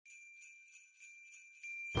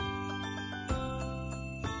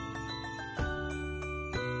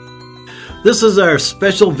This is our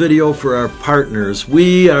special video for our partners.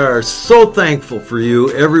 We are so thankful for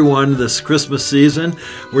you, everyone, this Christmas season.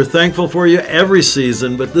 We're thankful for you every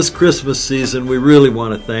season, but this Christmas season, we really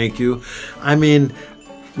want to thank you. I mean,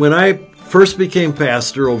 when I first became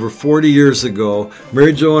pastor over 40 years ago,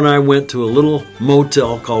 Mary Jo and I went to a little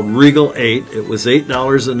motel called Regal 8. It was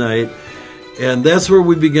 $8 a night, and that's where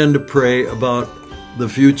we began to pray about the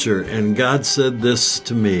future. And God said this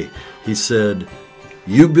to me. He said,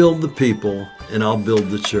 "You build the people, and I'll build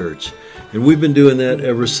the church." And we've been doing that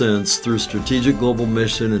ever since through Strategic Global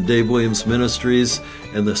Mission and Dave Williams Ministries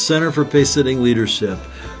and the Center for Pace-Setting Leadership.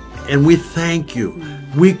 And we thank you.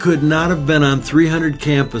 We could not have been on 300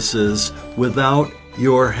 campuses without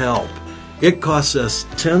your help. It costs us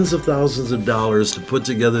tens of thousands of dollars to put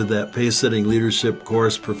together that pace-setting leadership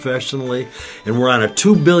course professionally, and we're on a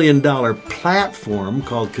 $2 billion platform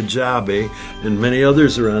called Kajabi, and many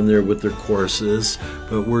others are on there with their courses,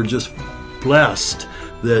 but we're just blessed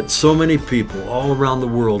that so many people all around the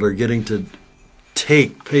world are getting to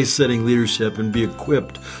take pace-setting leadership and be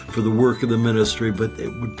equipped for the work of the ministry, but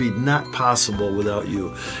it would be not possible without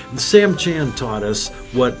you. And Sam Chan taught us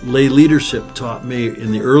what lay leadership taught me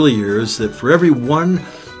in the early years, that for every one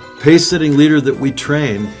pace-setting leader that we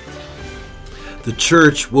train, the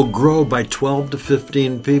church will grow by 12 to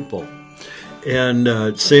 15 people.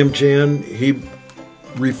 And Sam Chan, he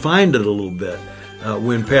refined it a little bit.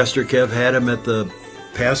 When Pastor Kev had him at the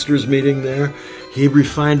pastor's meeting there, he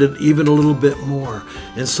refined it even a little bit more.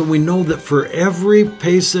 And so we know that for every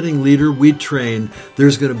pace-setting leader we train,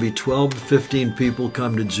 there's going to be 12 to 15 people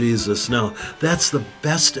come to Jesus. Now, that's the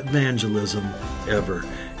best evangelism ever.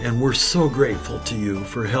 And we're so grateful to you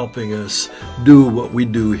for helping us do what we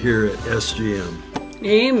do here at SGM.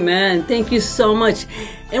 Amen. Thank you so much.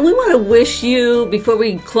 And we want to wish you, before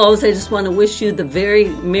we close, I just want to wish you the very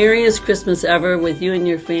merriest Christmas ever with you and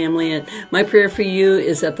your family. And my prayer for you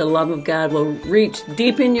is that the love of God will reach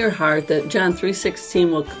deep in your heart, that John 3:16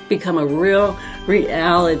 will become a real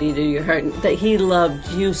reality to your heart, that He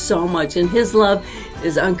loved you so much. And His love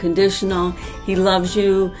is unconditional. He loves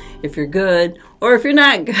you if you're good or if you're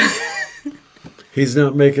not good. He's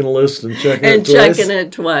not making a list and checking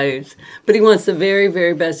it twice. But He wants the very,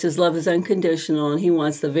 very best. His love is unconditional, and He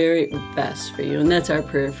wants the very best for you. And that's our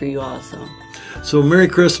prayer for you also. So Merry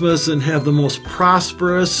Christmas, and have the most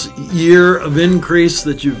prosperous year of increase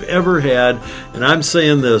that you've ever had. And I'm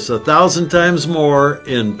saying this 1,000 times more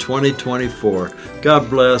in 2024. God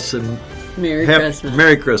bless, and Merry Christmas.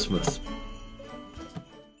 Merry Christmas.